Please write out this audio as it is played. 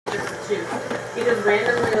tooth. He just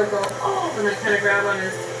randomly will go, oh, and like kind of grab on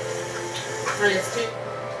his tooth.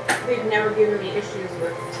 They've never given me issues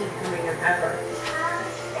with teeth coming in ever.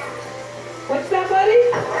 What's that,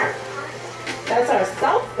 buddy? That's our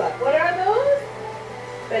salsa. What are those?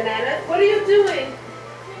 Bananas? What are you doing?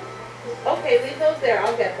 Okay, leave those there.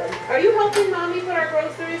 I'll get them. Are you helping Mommy put our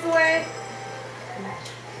groceries away?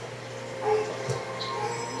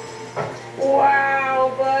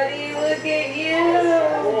 Wow, buddy, look at you.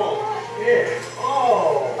 Oh, shit.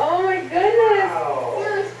 Oh. Oh my goodness. Wow.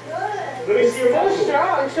 Feels good. Let me see your So muscle.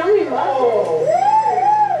 strong. Show me muscle. Oh.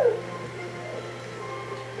 Woo!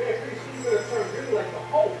 Yeah, pretty soon you're gonna turn really like the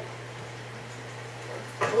Hulk.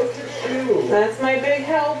 Look at you. That's my big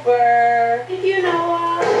helper. Thank you,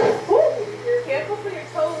 Noah. Woo. Careful for your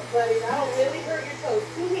toes, buddy. That'll really hurt your toes.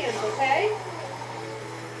 2 hands, okay?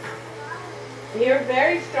 You're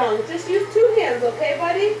very strong. Just use 2 hands, okay,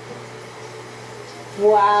 buddy?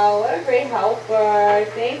 Wow, what a great helper.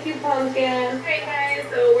 Thank you, Pumpkin. Alright guys,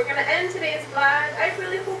 so we're gonna end today's vlog. I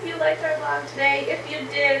really hope you liked our vlog today. If you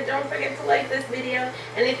did, don't forget to like this video.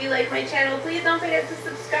 And if you like my channel, please don't forget to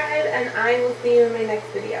subscribe. And I will see you in my next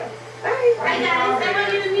video. Bye. Hi guys, I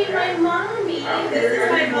want you to meet my mommy. This is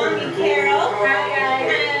my mommy, Carol. Hi guys.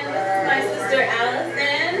 And this is my sister,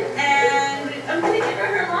 Allison. And I'm gonna give her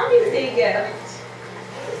her Mommy's Day gift.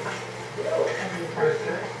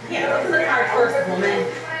 Yeah, open the card first, woman.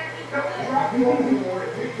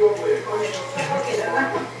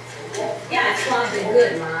 Yeah, it's lovely.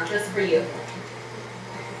 Good, Mom. Just for you.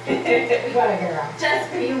 Just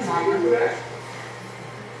for you, Mama.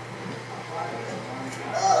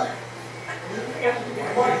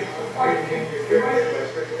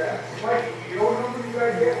 You know what number you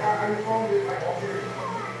guys get on your phone? It's like all your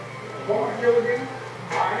phone bill again?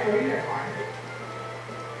 I ain't need that fine.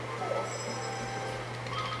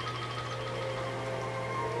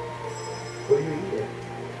 What are you eating?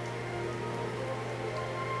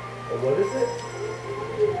 What is it?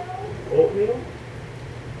 Oatmeal?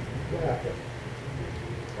 What happened?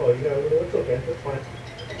 Oh, you got a little, it's okay, that's fine.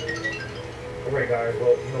 Alright guys,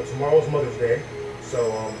 well, tomorrow's Mother's Day.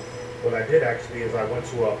 So, what I did actually is I went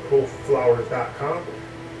to proflowers.com.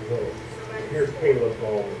 So, here's Caleb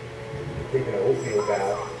taking an oatmeal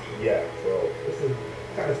bath. Yeah, so this is the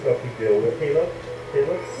kind of stuff you deal with. Caleb,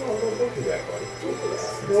 no, don't do that, buddy. Don't do that.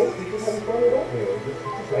 He's just having fun with oatmeal.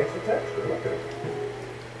 Just likes the texture. Look at it.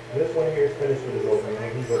 This one here is finished with his oatmeal.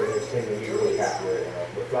 He's over here singing. He's really happy right now.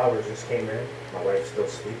 The flowers just came in. My wife's still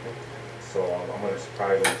sleeping. So I'm going to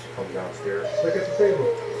surprise her when she comes downstairs. Look at the table.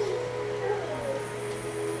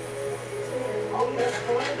 Oh, that's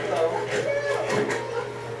fun.